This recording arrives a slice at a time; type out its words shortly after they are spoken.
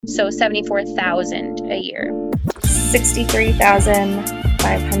So 74,000 a year.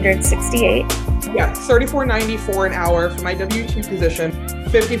 63,568. Yeah, $34.94 an hour for my W-2 position,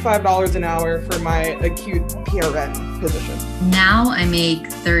 $55 an hour for my acute PRN position. Now I make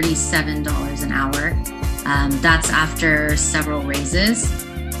 $37 an hour. That's after several raises.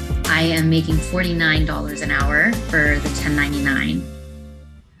 I am making $49 an hour for the 1099.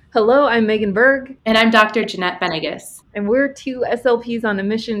 Hello, I'm Megan Berg. And I'm Dr. Jeanette Benegas. And we're two SLPs on a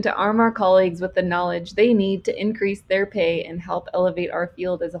mission to arm our colleagues with the knowledge they need to increase their pay and help elevate our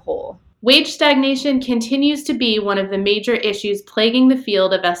field as a whole. Wage stagnation continues to be one of the major issues plaguing the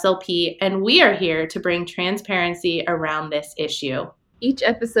field of SLP, and we are here to bring transparency around this issue. Each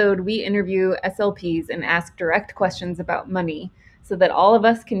episode, we interview SLPs and ask direct questions about money so that all of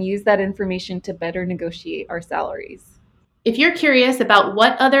us can use that information to better negotiate our salaries. If you're curious about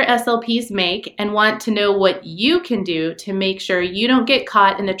what other SLPs make and want to know what you can do to make sure you don't get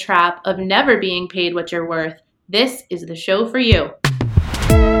caught in the trap of never being paid what you're worth, this is the show for you.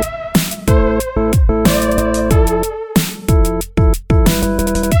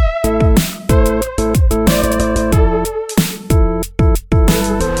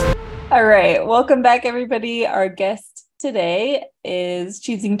 All right, welcome back, everybody. Our guest today is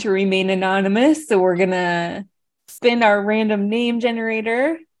choosing to remain anonymous, so we're going to spin our random name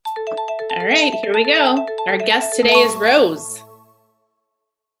generator. All right, here we go. Our guest today is Rose.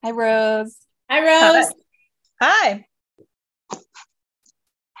 Hi, Rose. Hi, Rose. Hi.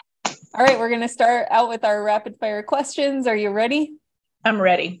 All right, we're going to start out with our rapid fire questions. Are you ready? I'm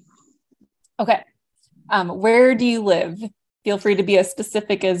ready. Okay. Where do you live? Feel free to be as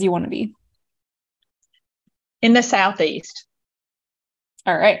specific as you want to be. In the Southeast.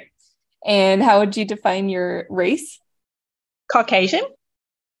 All right. And how would you define your race? Caucasian.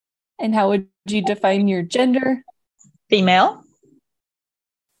 And how would you define your gender? Female.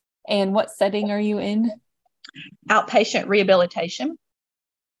 And what setting are you in? Outpatient rehabilitation.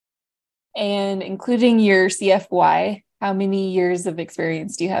 And including your CFY, how many years of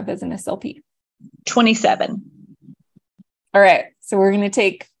experience do you have as an SLP? 27. All right. So we're going to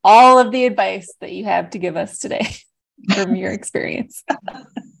take all of the advice that you have to give us today from your experience.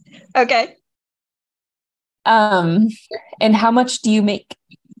 Okay. And how much do you make?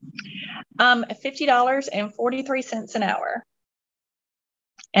 $50.43 an hour.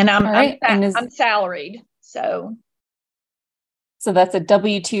 And I'm salaried. So that's a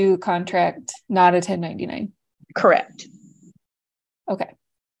W-2 contract, not a 1099. Correct. Okay.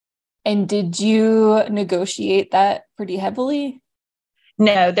 And did you negotiate that pretty heavily?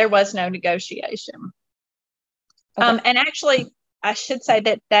 No, there was no negotiation. Okay. And actually, I should say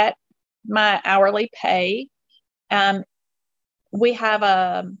that my hourly pay, we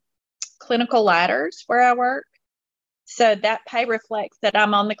have clinical ladders where I work. So that pay reflects that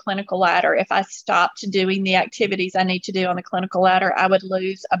I'm on the clinical ladder. If I stopped doing the activities I need to do on the clinical ladder, I would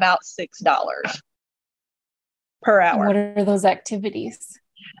lose about $6 per hour. What are those activities?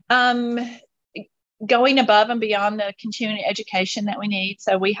 Going above and beyond the continuing education that we need.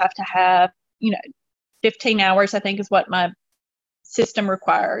 So we have to have, 15 hours, I think is what my system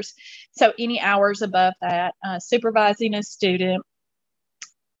requires. So any hours above that, supervising a student,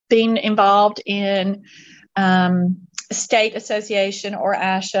 being involved in state association or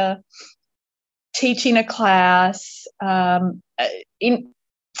ASHA, teaching a class, in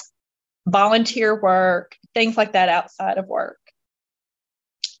volunteer work, things like that outside of work.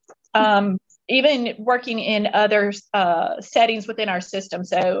 Even working in other settings within our system.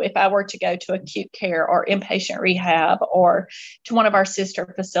 So if I were to go to acute care or inpatient rehab or to one of our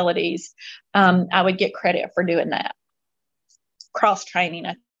sister facilities, I would get credit for doing that. Cross training,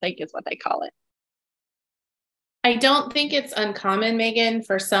 I think is what they call it. I don't think it's uncommon, Megan,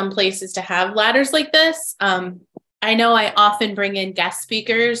 for some places to have ladders like this. I know I often bring in guest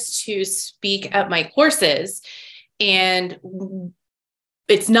speakers to speak at my courses, and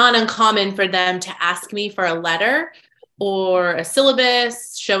it's not uncommon for them to ask me for a letter or a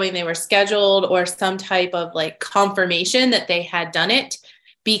syllabus showing they were scheduled or some type of confirmation that they had done it,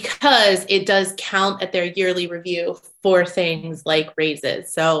 because it does count at their yearly review for things like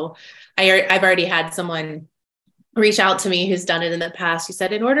raises. So I've already had someone reach out to me who's done it in the past. She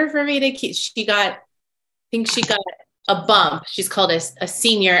said, in order for me to keep, she got a bump. She's called a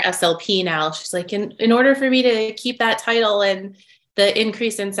senior SLP now. She's like, in order for me to keep that title and the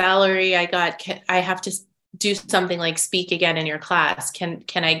increase in salary I got, I have to do something like speak again in your class. Can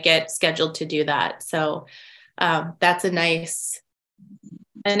I get scheduled to do that? So that's a nice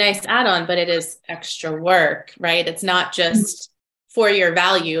add-on, but it is extra work, right? It's not just for your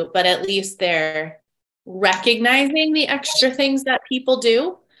value, but at least they're recognizing the extra things that people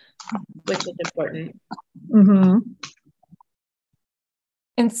do. which is important. Mm-hmm.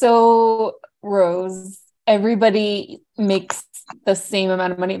 And so, Rose, everybody makes the same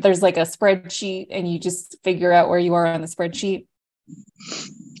amount of money. There's like a spreadsheet and you just figure out where you are on the spreadsheet.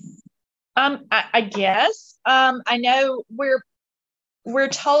 I guess. I know we're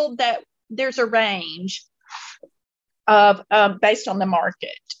told that there's a range of based on the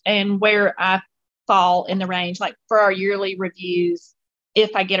market and where I fall in the range. Like for our yearly reviews,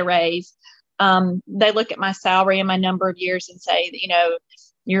 if I get a raise, they look at my salary and my number of years and say, you know,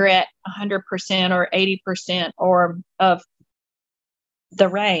 you're at 100% or 80% or of the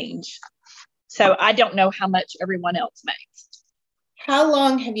range. So I don't know how much everyone else makes. How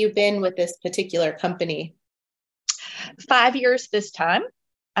long have you been with this particular company? 5 years this time.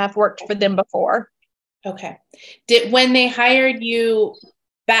 I've worked for them before. Okay. When they hired you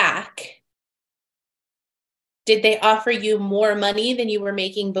back, did they offer you more money than you were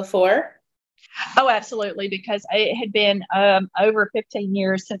making before? Oh, absolutely. Because it had been over 15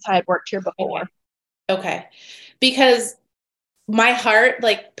 years since I had worked here before. Okay. Because my heart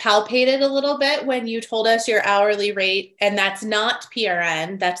like palpated a little bit when you told us your hourly rate, and that's not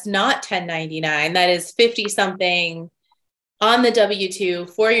PRN. That's not 1099. That is 50 something on the W-2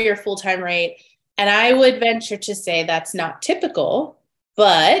 for your full-time rate. And I would venture to say that's not typical,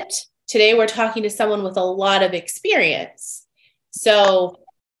 but today we're talking to someone with a lot of experience. So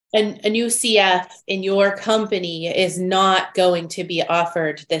a new CF in your company is not going to be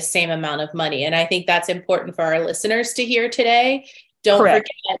offered the same amount of money. And I think that's important for our listeners to hear today. Don't Correct.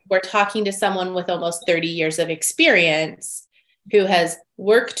 forget, we're talking to someone with almost 30 years of experience who has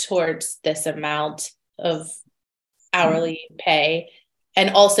worked towards this amount of hourly pay. And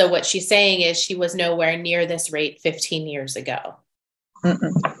also what she's saying is she was nowhere near this rate 15 years ago.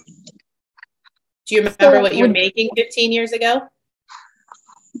 Mm-mm. Do you remember what you were making 15 years ago?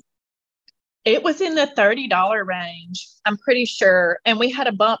 It was in the $30 range, I'm pretty sure. And we had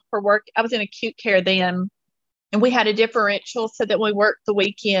a bump for work. I was in acute care then, and we had a differential so that we worked the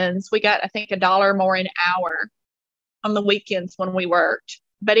weekends. We got, I think, $1 more an hour on the weekends when we worked.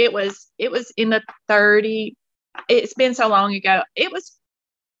 But it was in the 30. It's been so long ago.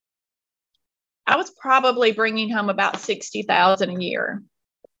 I was probably bringing home about $60,000 a year.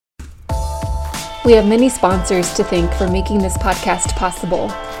 We have many sponsors to thank for making this podcast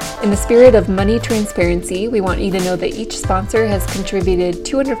possible. In the spirit of money transparency, we want you to know that each sponsor has contributed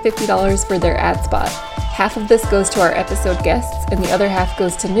 $250 for their ad spot. Half of this goes to our episode guests, and the other half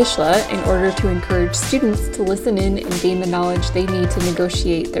goes to NSHLA in order to encourage students to listen in and gain the knowledge they need to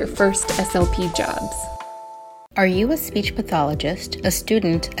negotiate their first SLP jobs. Are you a speech pathologist, a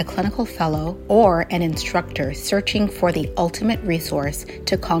student, a clinical fellow, or an instructor searching for the ultimate resource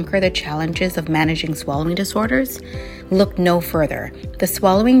to conquer the challenges of managing swallowing disorders? Look no further. The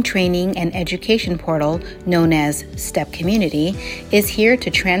Swallowing Training and Education Portal, known as STEP Community, is here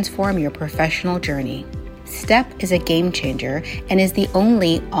to transform your professional journey. STEP is a game changer and is the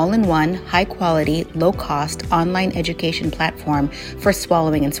only all-in-one, high-quality, low-cost online education platform for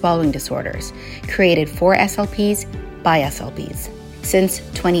swallowing and swallowing disorders, created for SLPs by SLPs. Since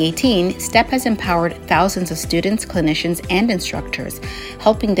 2018, STEP has empowered thousands of students, clinicians, and instructors,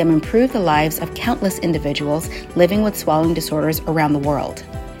 helping them improve the lives of countless individuals living with swallowing disorders around the world.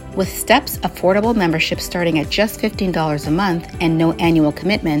 With STEP's affordable membership starting at just $15 a month and no annual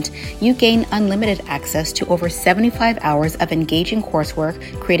commitment, you gain unlimited access to over 75 hours of engaging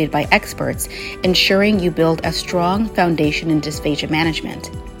coursework created by experts, ensuring you build a strong foundation in dysphagia management.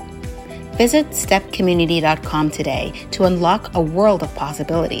 Visit stepcommunity.com today to unlock a world of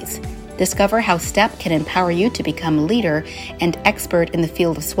possibilities. Discover how STEP can empower you to become a leader and expert in the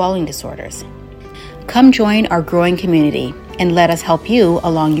field of swallowing disorders. Come join our growing community and let us help you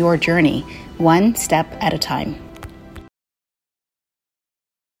along your journey, one step at a time.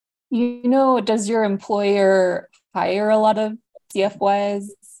 You know, does your employer hire a lot of CFYs,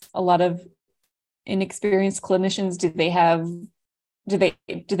 a lot of inexperienced clinicians? Do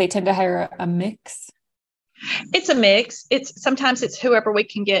they tend to hire a mix? It's a mix. Sometimes it's whoever we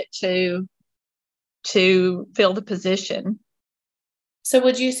can get to fill the position. So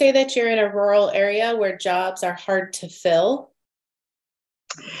would you say that you're in a rural area where jobs are hard to fill?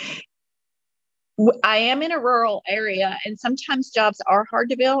 I am in a rural area, and sometimes jobs are hard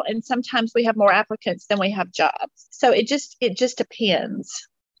to fill, and sometimes we have more applicants than we have jobs. So it just depends.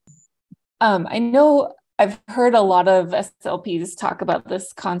 I know I've heard a lot of SLPs talk about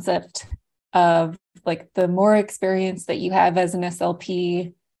this concept of like the more experience that you have as an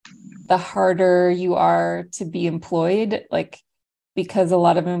SLP, the harder you are to be employed. Like because a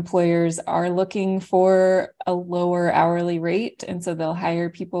lot of employers are looking for a lower hourly rate. And so they'll hire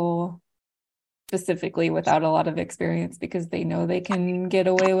people specifically without a lot of experience because they know they can get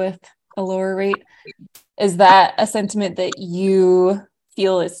away with a lower rate. Is that a sentiment that you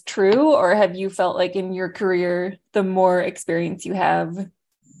feel is true, or have you felt like in your career, the more experience you have,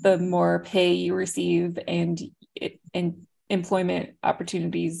 the more pay you receive, and employment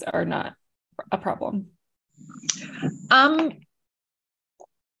opportunities are not a problem? I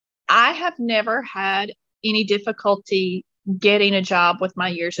have never had any difficulty getting a job with my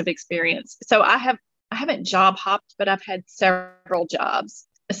years of experience. So I haven't job hopped, but I've had several jobs,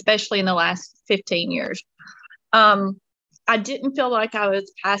 especially in the last 15 years. I didn't feel like I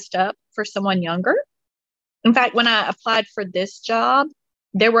was passed up for someone younger. In fact, when I applied for this job,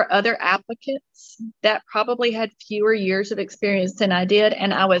 there were other applicants that probably had fewer years of experience than I did,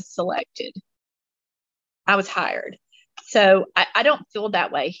 and I was selected. I was hired. So I don't feel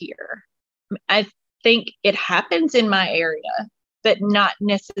that way here. I think it happens in my area, but not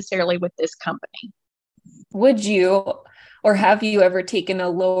necessarily with this company. Would you, or have you ever taken a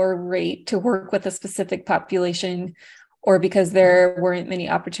lower rate to work with a specific population, or because there weren't many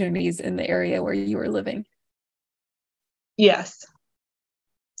opportunities in the area where you were living? Yes.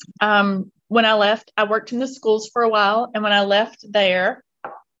 When I left, I worked in the schools for a while. And when I left there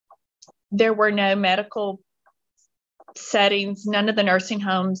were no medical settings. None of the nursing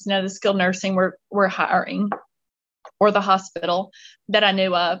homes, none of the skilled nursing were hiring, or the hospital that I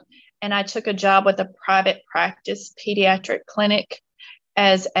knew of. And I took a job with a private practice pediatric clinic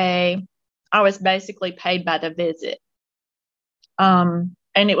I was basically paid by the visit. And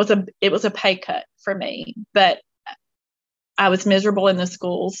it was a pay cut for me, but I was miserable in the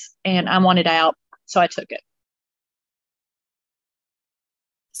schools and I wanted out, so I took it.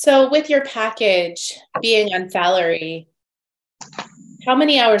 So with your package being on salary, how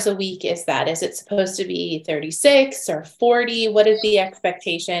many hours a week is that? Is it supposed to be 36 or 40? What is the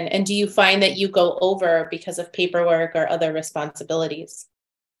expectation? And do you find that you go over because of paperwork or other responsibilities?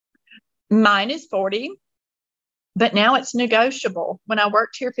 Mine is 40, but now it's negotiable. When I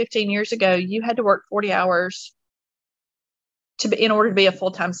worked here 15 years ago, you had to work 40 hours in order to be a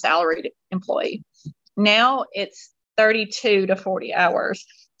full-time salaried employee. Now it's 32 to 40 hours.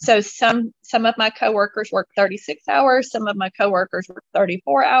 So some of my coworkers work 36 hours, some of my coworkers work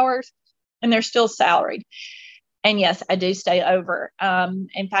 34 hours, and they're still salaried. And yes, I do stay over.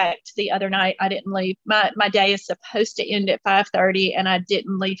 In fact, the other night I didn't leave. My day is supposed to end at 5:30, and I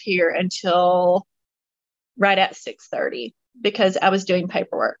didn't leave here until right at 6:30 because I was doing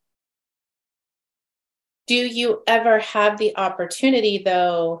paperwork. Do you ever have the opportunity,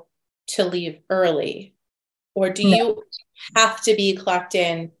 though, to leave early? Or do you have to be clocked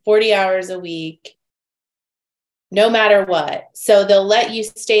in 40 hours a week, no matter what? So they'll let you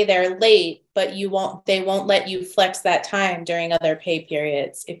stay there late, but they won't let you flex that time during other pay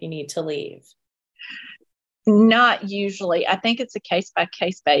periods if you need to leave. Not usually. I think it's a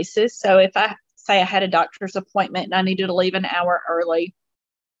case-by-case basis. So if I say I had a doctor's appointment and I needed to leave an hour early,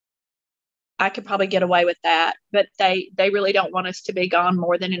 I could probably get away with that, but they really don't want us to be gone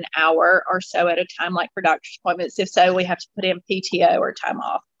more than an hour or so at a time, like for doctor's appointments. If so, we have to put in PTO or time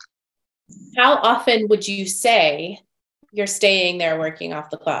off. How often would you say you're staying there working off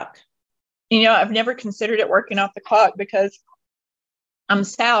the clock? I've never considered it working off the clock because I'm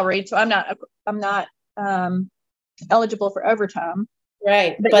salaried, so I'm not eligible for overtime.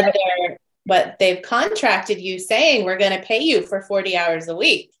 Right, but they've contracted you saying we're going to pay you for 40 hours a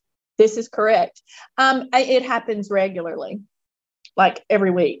week. This is correct. It happens regularly, like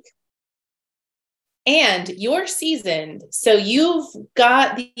every week. And you're seasoned, so you've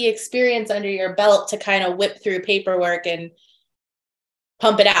got the experience under your belt to kind of whip through paperwork and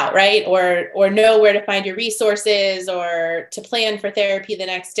pump it out, right? Or know where to find your resources or to plan for therapy the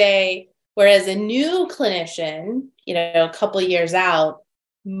next day. Whereas a new clinician, a couple of years out,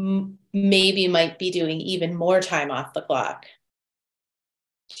 maybe might be doing even more time off the clock.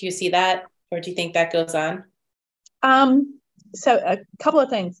 Do you see that? Or do you think that goes on? So a couple of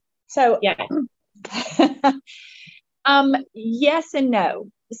things. So yeah. Yes and no.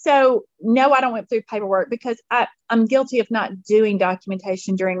 So no, I don't went through paperwork because I'm guilty of not doing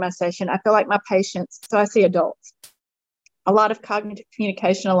documentation during my session. I feel like my patients, so I see adults, a lot of cognitive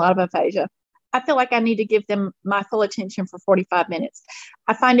communication, a lot of aphasia. I feel like I need to give them my full attention for 45 minutes.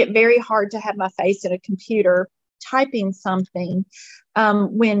 I find it very hard to have my face in a computer typing something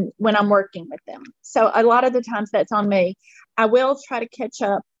when I'm working with them. So a lot of the times that's on me. I will try to catch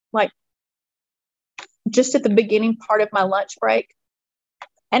up, like just at the beginning part of my lunch break.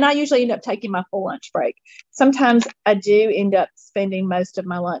 And I usually end up taking my full lunch break. Sometimes I do end up spending most of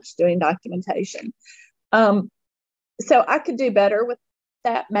my lunch doing documentation. So I could do better with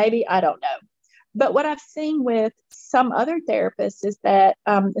that. Maybe, I don't know. But what I've seen with some other therapists is that,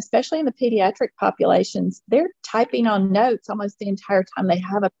 especially in the pediatric populations, they're typing on notes almost the entire time they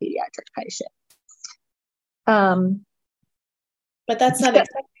have a pediatric patient. But that's not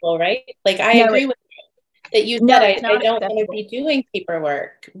acceptable, right? Like, I agree with you that you said I don't want to be doing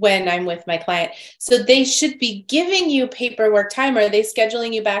paperwork when I'm with my client. So they should be giving you paperwork time. Are they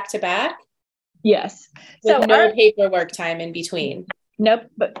scheduling you back to back? Yes. With so no paperwork time in between. Nope,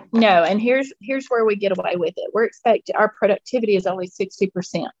 but no. And here's where we get away with it. We're expecting our productivity is only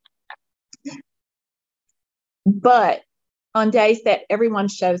 60%. But on days that everyone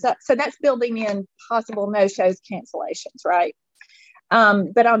shows up, so that's building in possible no-shows, cancellations, right?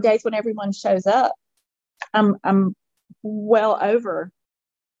 But on days when everyone shows up, I'm well over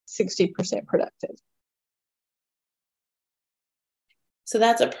 60% productive. So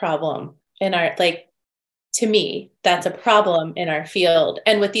that's a problem in our, like, to me, that's a problem in our field.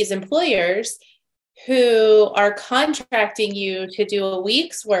 And with these employers who are contracting you to do a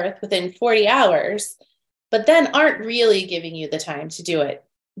week's worth within 40 hours, but then aren't really giving you the time to do it.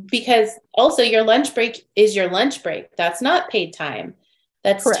 Because also your lunch break is your lunch break. That's not paid time.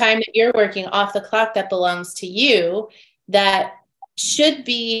 That's correct. Time that you're working off the clock that belongs to you, that should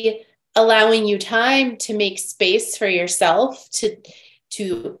be allowing you time to make space for yourself to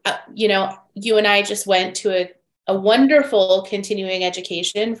you know, you and I just went to a wonderful continuing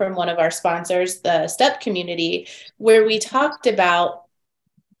education from one of our sponsors, the STEP community, where we talked about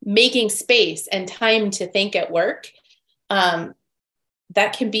making space and time to think at work.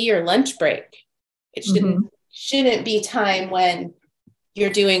 That can be your lunch break. It shouldn't be time when you're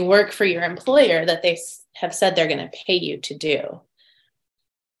doing work for your employer that they have said they're going to pay you to do.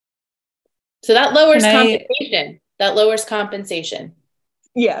 So that lowers compensation. That lowers compensation.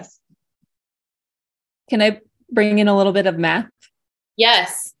 Yes. Can I bring in a little bit of math?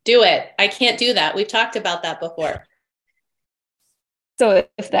 Yes, do it. I can't do that. We've talked about that before. So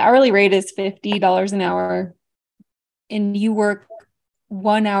if the hourly rate is $50 an hour and you work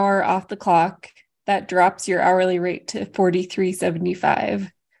 1 hour off the clock, that drops your hourly rate to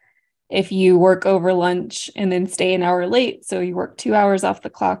 $43.75. If you work over lunch and then stay an hour late, so you work 2 hours off the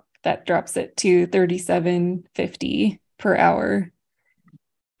clock, that drops it to $37.50 per hour.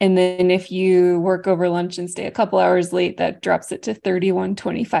 And then if you work over lunch and stay a couple hours late, that drops it to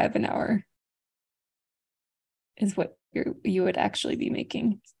 $31.25 an hour is what you would actually be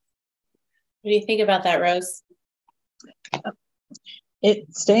making. What do you think about that, Rose?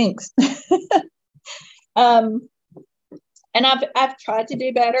 It stinks. And I've tried to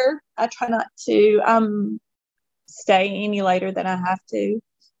do better. I try not to stay any later than I have to.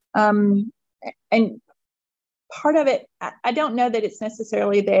 And part of it, I don't know that it's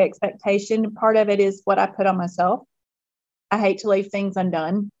necessarily the expectation. Part of it is what I put on myself. I hate to leave things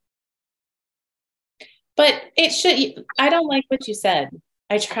undone. But it should, I don't like what you said.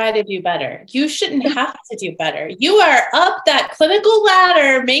 I try to do better. You shouldn't have to do better. You are up that clinical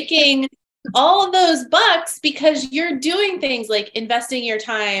ladder making all of those bucks because you're doing things like investing your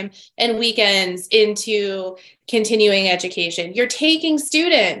time and weekends into continuing education. You're taking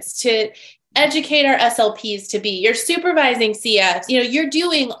students to educate our SLPs to be, you're supervising CFs, you know, you're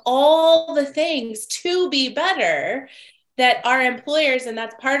doing all the things to be better that our employers, and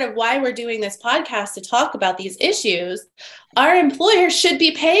that's part of why we're doing this podcast to talk about these issues, our employers should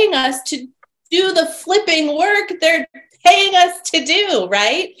be paying us to do the flipping work they're paying us to do,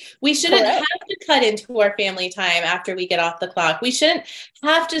 right? We shouldn't have to cut into our family time after we get off the clock. We shouldn't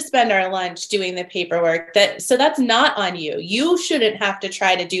have to spend our lunch doing the paperwork. So that's not on you. You shouldn't have to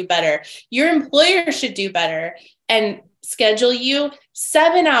try to do better. Your employer should do better and schedule you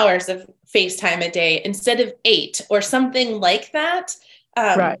 7 hours of FaceTime a day instead of 8 or something like that.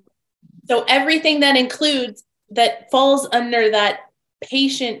 Right. So everything that falls under that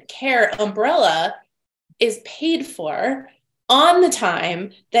patient care umbrella is paid for on the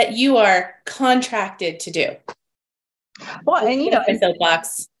time that you are contracted to do. Well, and you know, my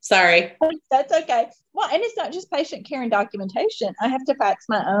soapbox. Sorry. That's okay. Well, and it's not just patient care and documentation. I have to fax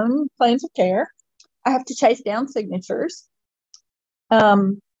my own plans of care. I have to chase down signatures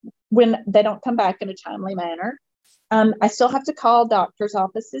when they don't come back in a timely manner. I still have to call doctors'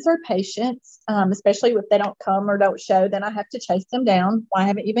 offices or patients, especially if they don't come or don't show, then I have to chase them down. Why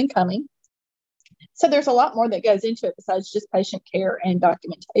haven't you been coming? So there's a lot more that goes into it besides just patient care and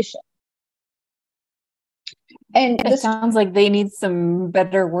documentation. And it sounds like they need some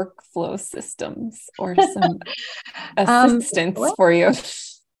better workflow systems or some assistance for you.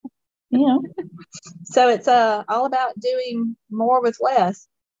 So it's all about doing more with less.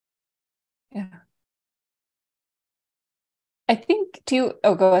 Yeah. I think too.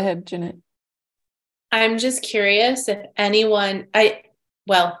 Oh, go ahead, Jeanette. I'm just curious if anyone, let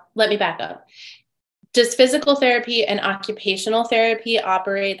me back up. Does physical therapy and occupational therapy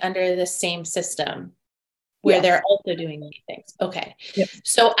operate under the same system where Yes. they're also doing these things? Okay. Yep.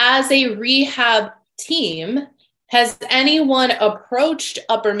 So as a rehab team, has anyone approached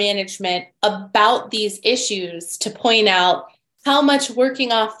upper management about these issues to point out how much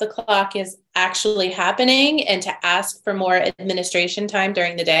working off the clock is actually happening and to ask for more administration time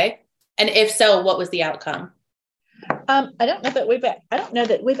during the day? And if so, what was the outcome? I don't know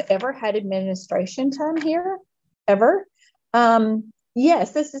that we've ever had administration time here, ever.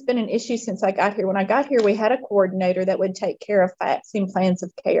 Yes, this has been an issue since I got here. When I got here, we had a coordinator that would take care of faxing plans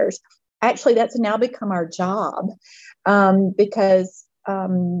of cares. Actually, that's now become our job because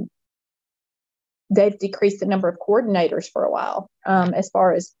they've decreased the number of coordinators for a while as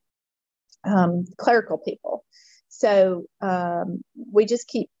far as clerical people. So we just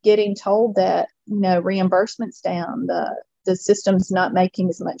keep getting told that, reimbursement's down, the system's not making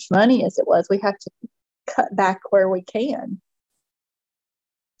as much money as it was. We have to cut back where we can.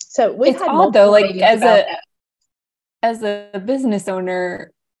 So we've It's had odd though, like as a business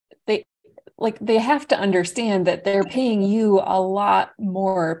owner, they have to understand that they're paying you a lot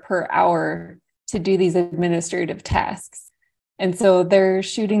more per hour to do these administrative tasks. And so they're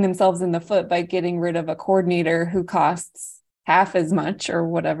shooting themselves in the foot by getting rid of a coordinator who costs half as much or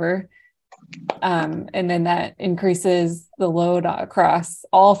whatever. And then that increases the load across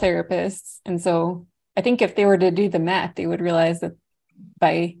all therapists. And so I think if they were to do the math, they would realize that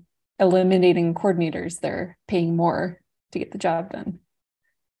by eliminating coordinators, they're paying more to get the job done.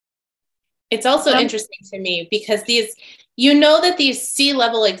 It's also interesting to me because that these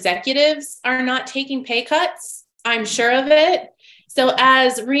C-level executives are not taking pay cuts. I'm sure of it. So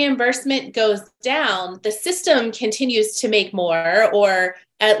as reimbursement goes down, the system continues to make more or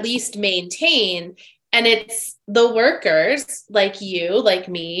at least maintain. And it's the workers like you, like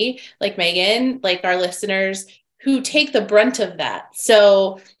me, like Megan, like our listeners who take the brunt of that.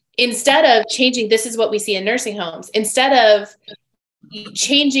 So instead of changing, this is what we see in nursing homes, instead of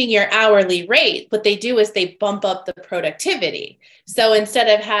changing your hourly rate, what they do is they bump up the productivity. So instead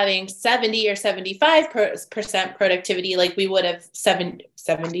of having 70 or 75% productivity, like we would have 70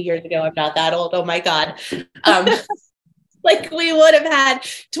 years ago, I'm not that old, oh my God, like we would have had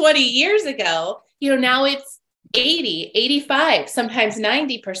 20 years ago, now it's 80, 85, sometimes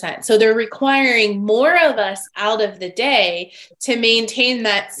 90%. So they're requiring more of us out of the day to maintain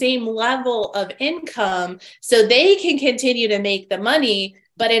that same level of income so they can continue to make the money.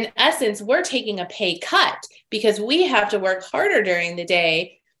 But in essence, we're taking a pay cut because we have to work harder during the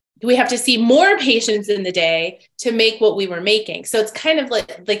day. We have to see more patients in the day to make what we were making. So it's kind of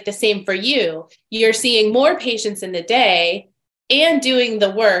like the same for you. You're seeing more patients in the day and doing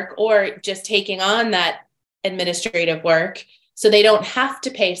the work or just taking on that administrative work so they don't have to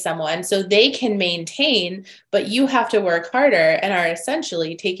pay someone so they can maintain, but you have to work harder and are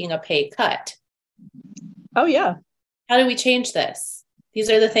essentially taking a pay cut. Oh yeah. How do we change this? These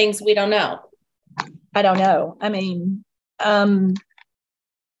are the things we don't know. I don't know. I mean,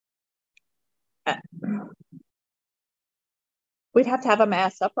 we'd have to have a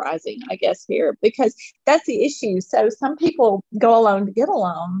mass uprising, I guess, here, because that's the issue. So some people go alone to get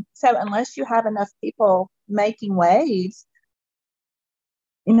alone. So unless you have enough people making waves,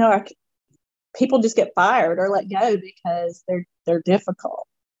 people just get fired or let go because they're difficult,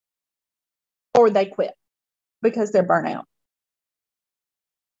 or they quit because they're burnt out.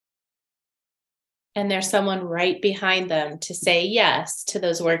 And there's someone right behind them to say yes to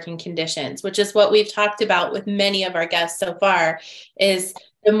those working conditions, which is what we've talked about with many of our guests so far, is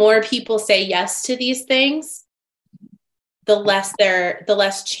the more people say yes to these things, the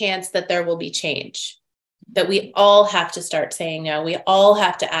less chance that there will be change. That we all have to start saying no. We all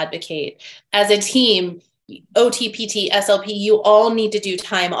have to advocate. As a team, OT, PT, SLP, you all need to do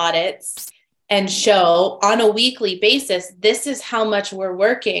time audits and show on a weekly basis, this is how much we're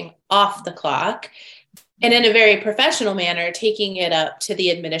working off the clock. And in a very professional manner, taking it up to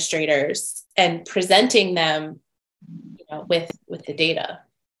the administrators and presenting them, with the data.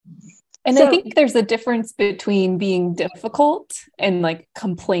 And I think there's a difference between being difficult and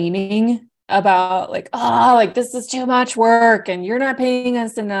complaining about this is too much work and you're not paying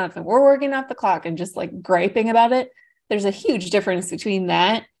us enough and we're working off the clock and just griping about it. There's a huge difference between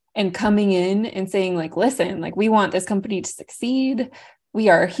that and coming in and saying listen, we want this company to succeed. we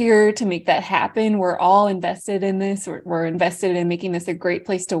are here to make that happen. We're all invested in this. We're invested in making this a great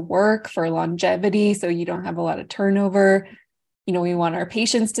place to work for longevity, so you don't have a lot of turnover. We want our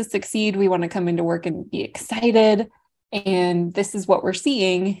patients to succeed. We want to come into work and be excited. And this is what we're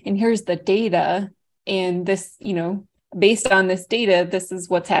seeing. And here's the data. And this, based on this data, this is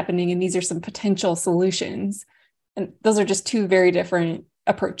what's happening. And these are some potential solutions. And those are just two very different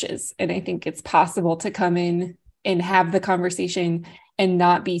approaches. And I think it's possible to come in and have the conversation and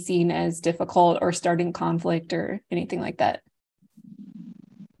not be seen as difficult or starting conflict or anything like that.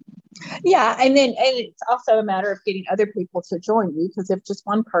 Yeah. And it's also a matter of getting other people to join you, because if just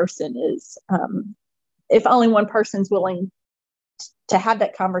one person is, if only one person's willing to have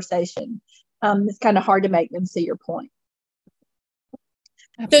that conversation, it's kind of hard to make them see your point.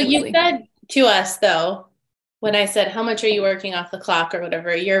 Absolutely. So you said to us, though, when I said, how much are you working off the clock or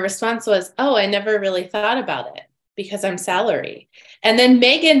whatever, your response was, oh, I never really thought about it because I'm salary. And then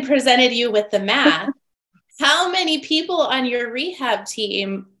Megan presented you with the math. How many people on your rehab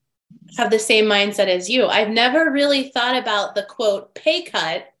team have the same mindset as you? I've never really thought about the quote pay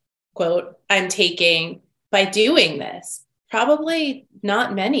cut, quote, I'm taking by doing this. Probably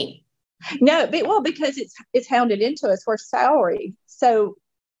not many. No, because it's hounded into us. We're salary. So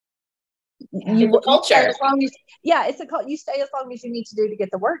it's a culture. It's you stay as long as you need to do to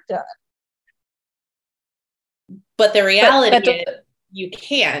get the work done. But the reality is you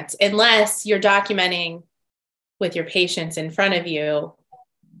can't unless you're documenting with your patients in front of you,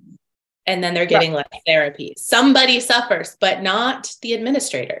 and then they're getting less therapy. Somebody suffers, but not the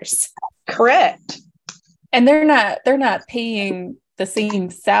administrators. Correct. And they're not paying the same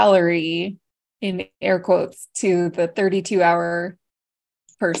salary, in air quotes, to the 32-hour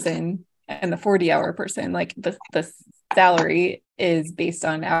person and the 40-hour person. Like the salary is based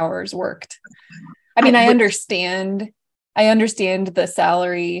on hours worked. I mean, I understand the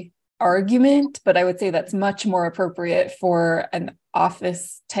salary argument, but I would say that's much more appropriate for an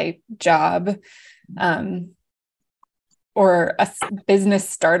office type job, or a business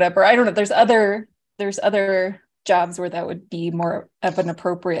startup, or I don't know. There's other jobs where that would be more of an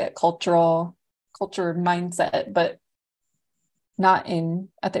appropriate culture mindset, but not in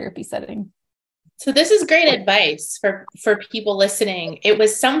a therapy setting. So this is great advice for people listening. It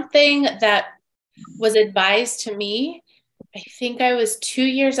was something that was advised to me. I think I was 2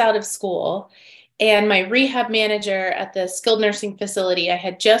 years out of school, and my rehab manager at the skilled nursing facility I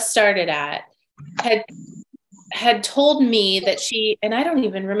had just started at had told me that and I don't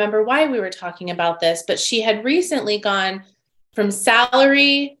even remember why we were talking about this, but she had recently gone from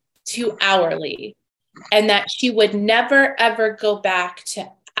salary to hourly, and that she would never, ever go back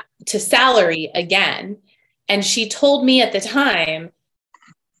to salary again. And she told me at the time,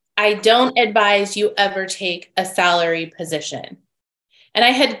 I don't advise you ever take a salary position. And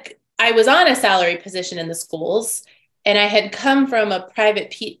I was on a salary position in the schools, and I had come from a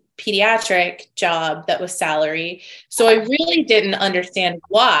private pediatric job that was salary. So I really didn't understand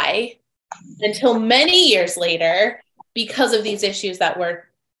why until many years later, because of these issues that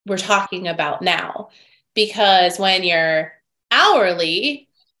we're talking about now. Because when you're hourly,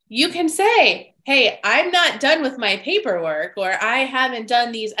 you can say, hey, I'm not done with my paperwork, or I haven't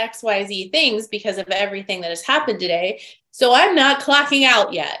done these XYZ things because of everything that has happened today, so I'm not clocking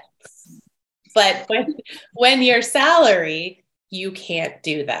out yet. But when you're salary, you can't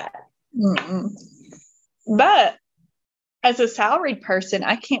do that. Mm-mm. But as a salaried person,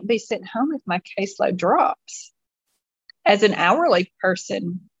 I can't be sitting home if my caseload drops. As an hourly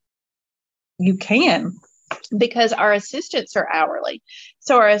person, you can, because our assistants are hourly.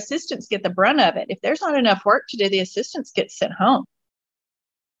 So our assistants get the brunt of it. If there's not enough work to do, the assistants get sent home.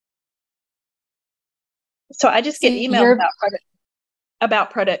 So I just get emails about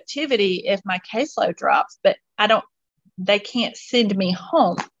productivity if my caseload drops, but they can't send me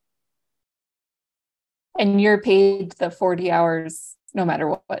home. And you're paid the 40 hours no matter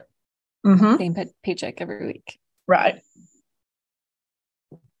what. Mm-hmm. Same paycheck every week. Right.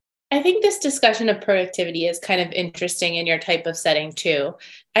 I think this discussion of productivity is kind of interesting in your type of setting too.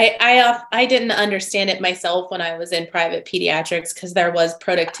 I didn't understand it myself when I was in private pediatrics, because there was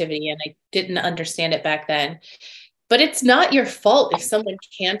productivity and I didn't understand it back then. But it's not your fault if someone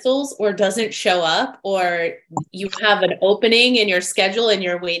cancels or doesn't show up, or you have an opening in your schedule and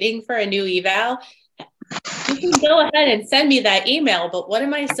you're waiting for a new eval. You can go ahead and send me that email, but what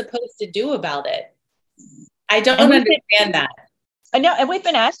am I supposed to do about it? I don't understand that. I know, and we've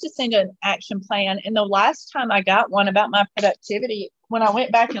been asked to send an action plan. And the last time I got one about my productivity, when I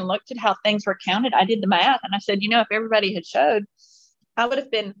went back and looked at how things were counted, I did the math and I said, if everybody had showed, I would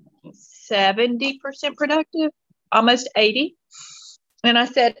have been 70% productive, almost 80. And I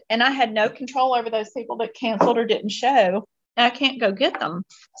said, and I had no control over those people that canceled or didn't show. And I can't go get them.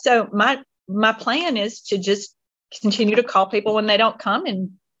 So my plan is to just continue to call people when they don't come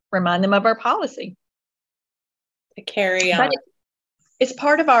and remind them of our policy. To carry on. But it's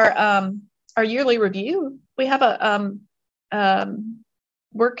part of our yearly review. We have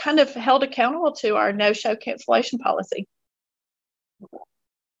we're kind of held accountable to our no-show cancellation policy.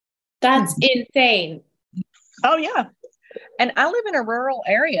 That's insane. Oh, yeah. And I live in a rural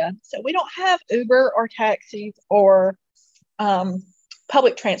area, so we don't have Uber or taxis or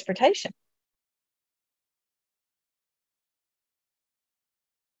public transportation.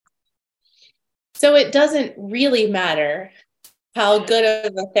 So it doesn't really matter how good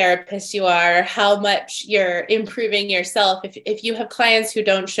of a therapist you are, how much you're improving yourself. If you have clients who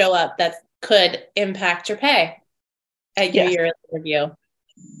don't show up, that could impact your pay at your yearly review.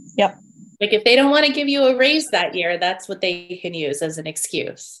 Yep. Like if they don't want to give you a raise that year, that's what they can use as an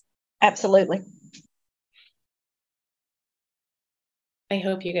excuse. Absolutely. I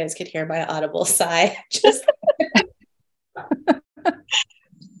hope you guys could hear my audible sigh. Just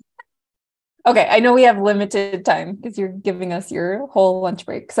Okay, I know we have limited time because you're giving us your whole lunch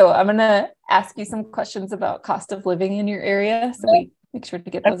break. So I'm going to ask you some questions about cost of living in your area. So we make sure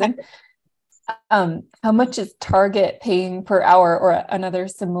to get those in. How much is Target paying per hour or another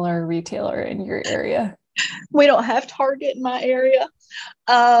similar retailer in your area? We don't have Target in my area.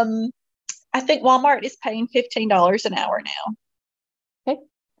 I think Walmart is paying $15 an hour now. Okay.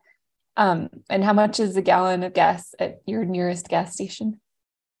 And how much is a gallon of gas at your nearest gas station?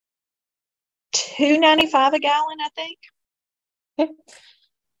 $2.95 a gallon, I think. Okay.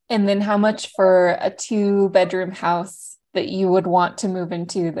 And then how much for a 2-bedroom house that you would want to move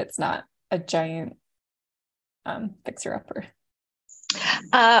into that's not a giant fixer-upper?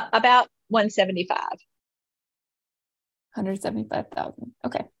 About $175,000. $175,000.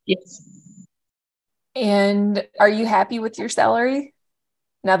 Okay. Yes. And are you happy with your salary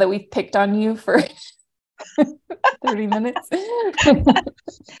now that we've picked on you for 30 minutes?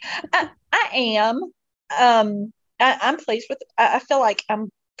 I am. I'm pleased with it. I feel like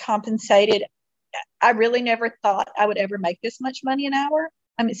I'm compensated. I really never thought I would ever make this much money an hour.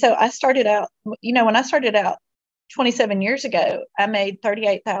 I mean, so I started out, when I started out 27 years ago, I made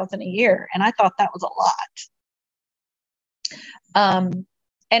 $38,000 a year, and I thought that was a lot.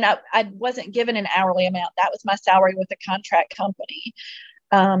 And I wasn't given an hourly amount. That was my salary with a contract company.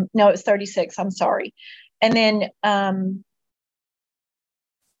 No, it was 36. I'm sorry. And then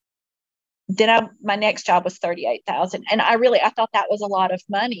my next job was $38,000. And I thought that was a lot of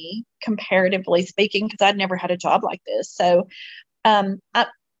money, comparatively speaking, because I'd never had a job like this. So I'm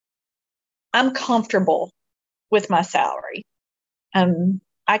comfortable with my salary.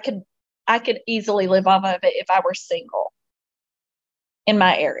 I could easily live off of it if I were single in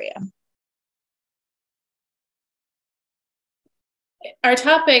my area. Our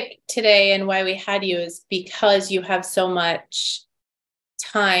topic today and why we had you is because you have so much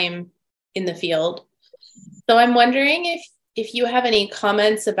time in the field. So I'm wondering if you have any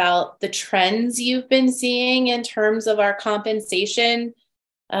comments about the trends you've been seeing in terms of our compensation,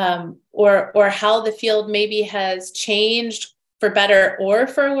 or how the field maybe has changed for better or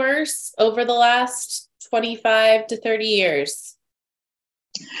for worse over the last 25 to 30 years.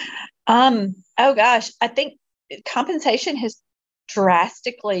 Oh gosh, I think compensation has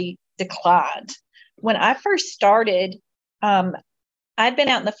drastically declined. When I first started, I'd been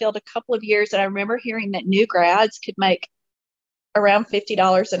out in the field a couple of years, and I remember hearing that new grads could make around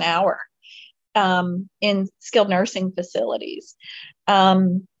 $50 an hour in skilled nursing facilities.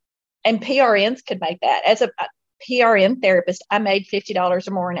 And PRNs could make that. As a PRN therapist, I made $50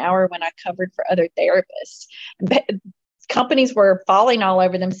 or more an hour when I covered for other therapists. Companies were falling all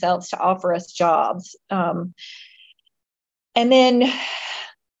over themselves to offer us jobs. And then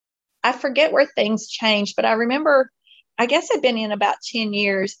I forget where things changed, but I remember, I guess I'd been in about 10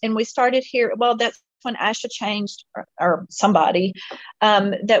 years, and we started here. Well, that's when ASHA changed, or somebody,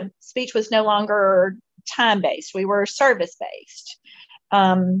 that speech was no longer time-based. We were service-based.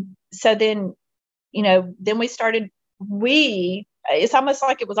 So then, then we started, it's almost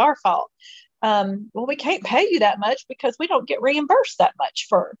like it was our fault. Well, we can't pay you that much because we don't get reimbursed that much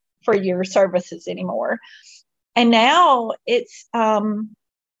for your services anymore. And now it's, I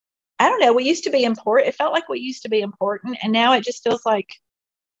don't know, we used to be important. It felt like we used to be important. And now it just feels like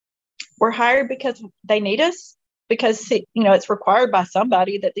we're hired because they need us, because, it's required by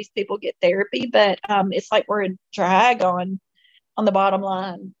somebody that these people get therapy. But it's like we're a drag on the bottom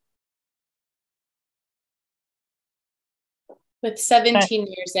line. With 17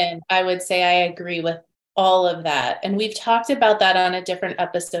 years in, I would say I agree with all of that. And we've talked about that on a different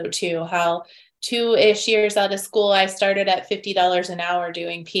episode too, how 2-ish years out of school, I started at $50 an hour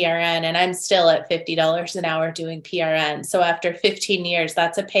doing PRN, and I'm still at $50 an hour doing PRN. So after 15 years,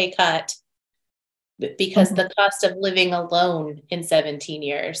 that's a pay cut because the cost of living alone in 17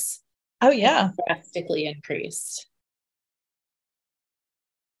 years. Oh, yeah. Drastically increased.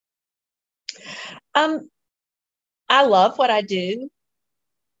 I love what I do,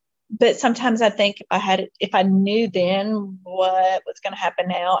 but sometimes I think if I knew then what was going to happen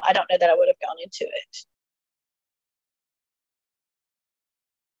now, I don't know that I would have gone into it.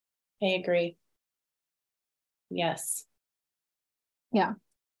 I agree. Yes. Yeah.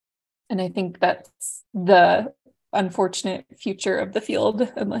 And I think that's the unfortunate future of the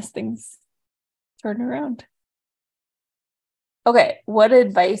field unless things turn around. Okay, what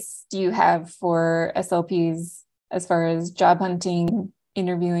advice do you have for SLPs as far as job hunting,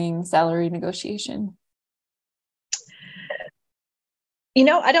 interviewing, salary negotiation?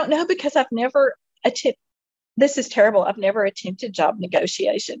 I don't know, because I've never this is terrible. I've never attempted job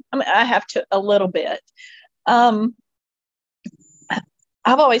negotiation. I mean, I have to a little bit. I've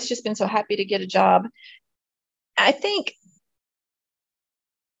always just been so happy to get a job. I think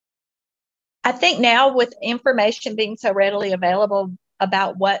now, with information being so readily available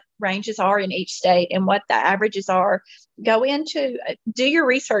about what ranges are in each state and what the averages are, do your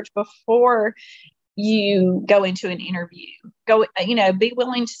research before you go into an interview. Be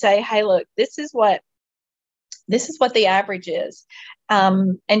willing to say, hey, look, this is what the average is.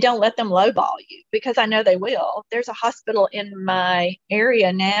 And don't let them lowball you, because I know they will. There's a hospital in my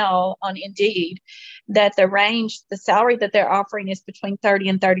area now on Indeed that the salary that they're offering is between $30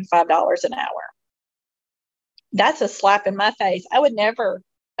 and $35 an hour. That's a slap in my face. I would never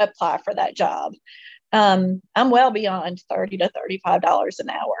apply for that job. I'm well beyond $30 to $35 an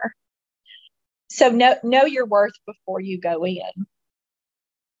hour. So know your worth before you go in.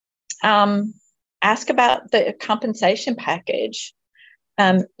 Ask about the compensation package.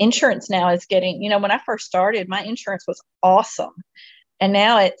 Insurance now is getting, when I first started, my insurance was awesome. And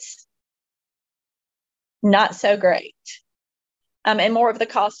now it's not so great. And more of the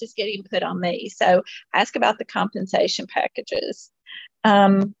cost is getting put on me. So ask about the compensation packages.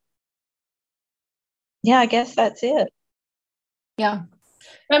 I guess that's it. Yeah.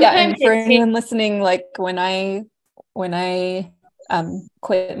 And for anyone listening, like when I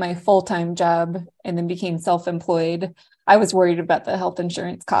quit my full-time job and then became self-employed, I was worried about the health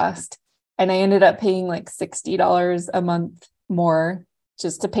insurance cost. And I ended up paying like $60 a month more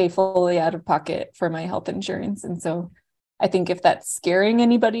just to pay fully out of pocket for my health insurance. And so I think if that's scaring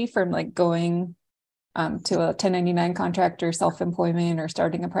anybody from like going to a 1099 contract or self-employment or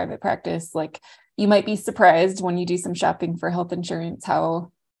starting a private practice, like you might be surprised when you do some shopping for health insurance,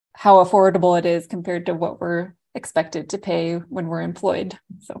 how affordable it is compared to what we're expected to pay when we're employed.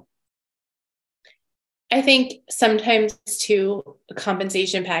 So I think sometimes too,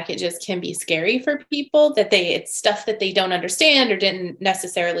 compensation packages can be scary for people, that it's stuff that they don't understand or didn't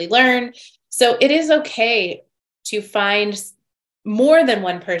necessarily learn. So it is okay to find more than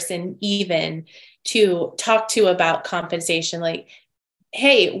one person even to talk to about compensation. Like,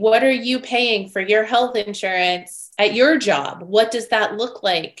 hey, what are you paying for your health insurance at your job? What does that look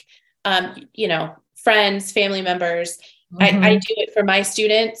like? Friends, family members. Mm-hmm. I do it for my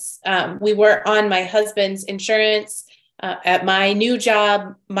students. We were on my husband's insurance. At my new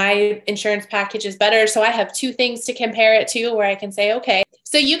job, my insurance package is better. So I have two things to compare it to where I can say, okay,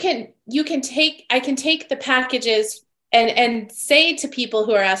 so I can take the packages and say to people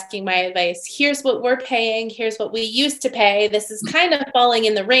who are asking my advice, here's what we're paying. Here's what we used to pay. This is kind of falling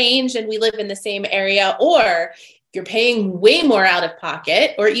in the range and we live in the same area, or you're paying way more out of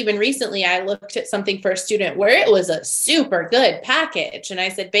pocket. Or even recently, I looked at something for a student where it was a super good package. And I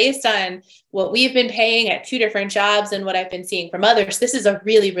said, based on what we've been paying at two different jobs and what I've been seeing from others, this is a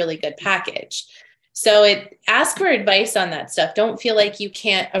really, really good package. So ask for advice on that stuff. Don't feel like you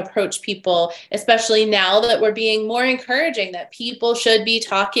can't approach people, especially now that we're being more encouraging that people should be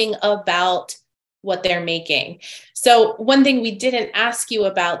talking about what they're making. So one thing we didn't ask you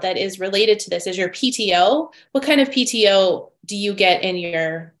about that is related to this is your PTO. What kind of PTO do you get in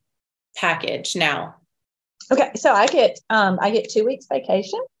your package now? Okay, so I get 2 weeks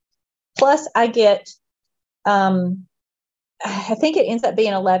vacation, plus I get I think it ends up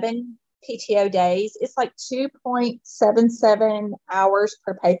being 11 PTO days. It's like 2.77 hours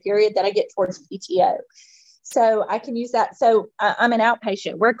per pay period that I get towards PTO. So I can use that. So I'm an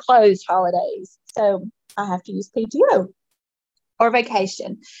outpatient. We're closed holidays. So I have to use PTO or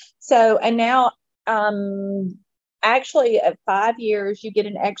vacation. So, and now Actually, at 5 years, you get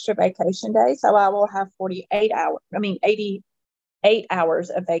an extra vacation day. So I will have 88 hours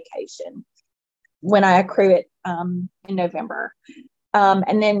of vacation when I accrue it in November.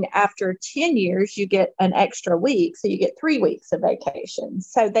 And then after 10 years, you get an extra week. So you get 3 weeks of vacation.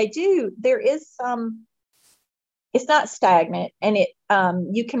 So there is some, it's not stagnant, and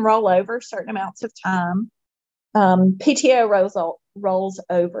you can roll over certain amounts of time. PTO rolls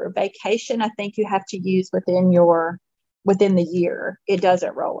over. Vacation, I think you have to use within the year. It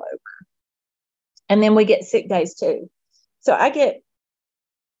doesn't roll over. And then we get sick days too. So I've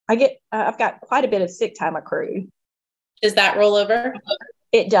got quite a bit of sick time accrued. Does that roll over?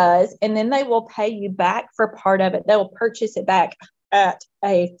 It does. And then they will pay you back for part of it. They will purchase it back at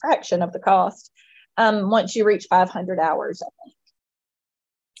a fraction of the cost once you reach 500 hours, I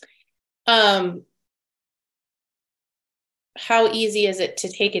think. How easy is it to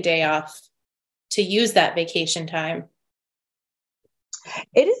take a day off to use that vacation time?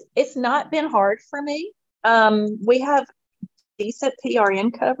 It's not been hard for me. We have decent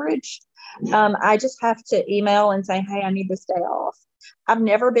PRN coverage. I just have to email and say, hey, I need this day off. I've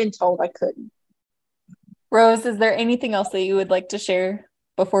never been told I couldn't. Rose, is there anything else that you would like to share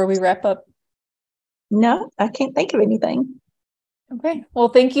before we wrap up? No, I can't think of anything. Okay. Well,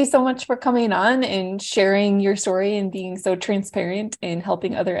 thank you so much for coming on and sharing your story and being so transparent and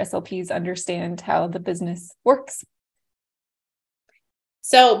helping other SLPs understand how the business works.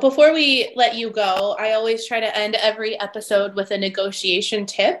 So before we let you go, I always try to end every episode with a negotiation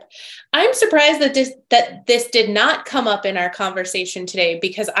tip. I'm surprised that this did not come up in our conversation today,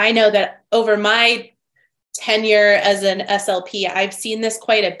 because I know that over my tenure as an SLP, I've seen this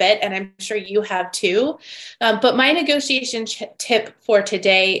quite a bit, and I'm sure you have too. But my negotiation tip for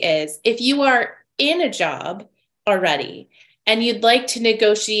today is, if you are in a job already and you'd like to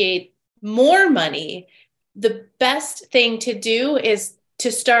negotiate more money, the best thing to do is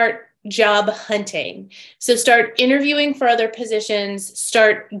to start job hunting. So start interviewing for other positions,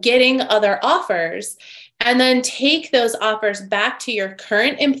 start getting other offers, and then take those offers back to your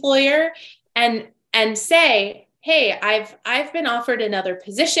current employer and say, hey, I've been offered another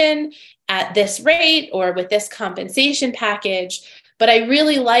position at this rate or with this compensation package, but I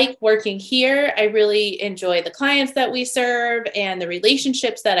really like working here. I really enjoy the clients that we serve and the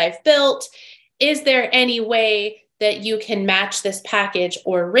relationships that I've built. Is there any way that you can match this package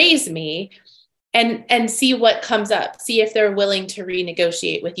or raise me? And see what comes up. See if they're willing to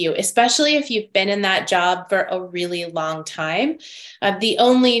renegotiate with you, especially if you've been in that job for a really long time. The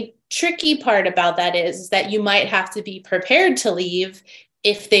only tricky part about that is that you might have to be prepared to leave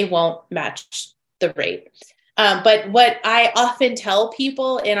if they won't match the rate. But what I often tell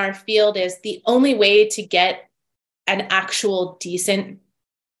people in our field is the only way to get an actual decent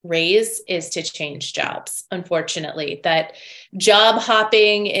raise is to change jobs. Unfortunately, that job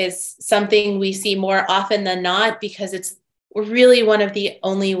hopping is something we see more often than not, because it's really one of the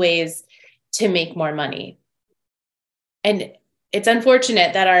only ways to make more money. And it's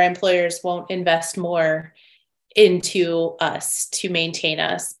unfortunate that our employers won't invest more into us to maintain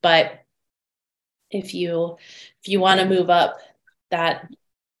us. But if you want to move up that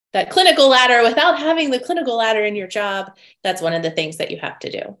clinical ladder without having the clinical ladder in your job, that's one of the things that you have to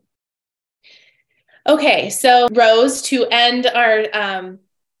do. Okay, so Rose, to end our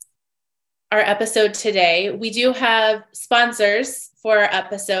episode today, we do have sponsors for our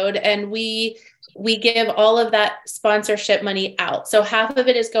episode, and we give all of that sponsorship money out. So half of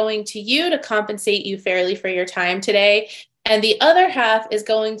it is going to you to compensate you fairly for your time today. And the other half is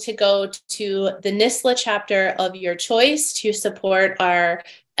going to go to the NISLA chapter of your choice to support our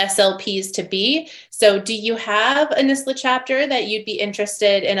SLPs to be. So do you have a NISLA chapter that you'd be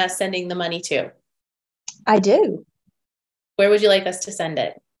interested in us sending the money to? I do. Where would you like us to send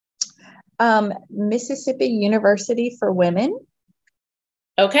it? Mississippi University for Women.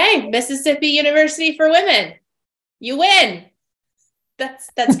 Okay, Mississippi University for Women. You win. That's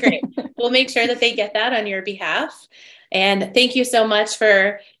great. We'll make sure that they get that on your behalf. And thank you so much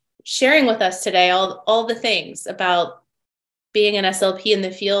for sharing with us today all the things about being an SLP in the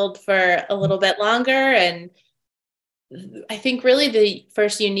field for a little bit longer. And I think really the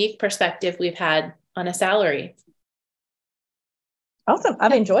first unique perspective we've had on a salary. Awesome.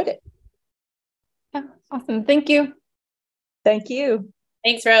 I've enjoyed it. Yeah, awesome. Thank you. Thank you.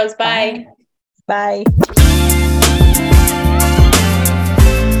 Thanks, Rose. Bye. Bye.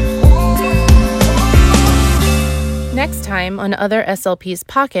 Next time on Other SLP's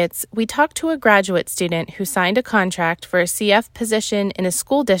Pockets, we talk to a graduate student who signed a contract for a CF position in a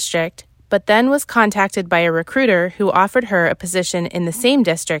school district, but then was contacted by a recruiter who offered her a position in the same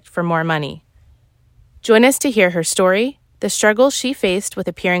district for more money. Join us to hear her story, the struggles she faced with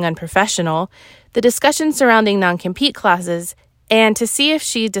appearing unprofessional, the discussion surrounding non-compete clauses, and to see if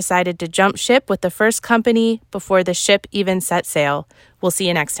she decided to jump ship with the first company before the ship even set sail. We'll see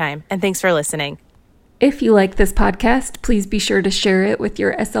you next time, and thanks for listening. If you like this podcast, please be sure to share it with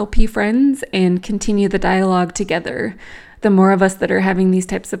your SLP friends and continue the dialogue together. The more of us that are having these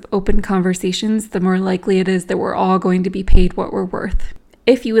types of open conversations, the more likely it is that we're all going to be paid what we're worth.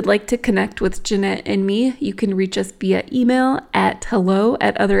 If you would like to connect with Jeanette and me, you can reach us via email at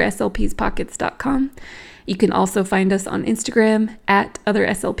hello@otherslpspockets.com. You can also find us on Instagram at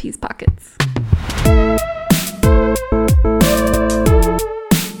otherslpspockets.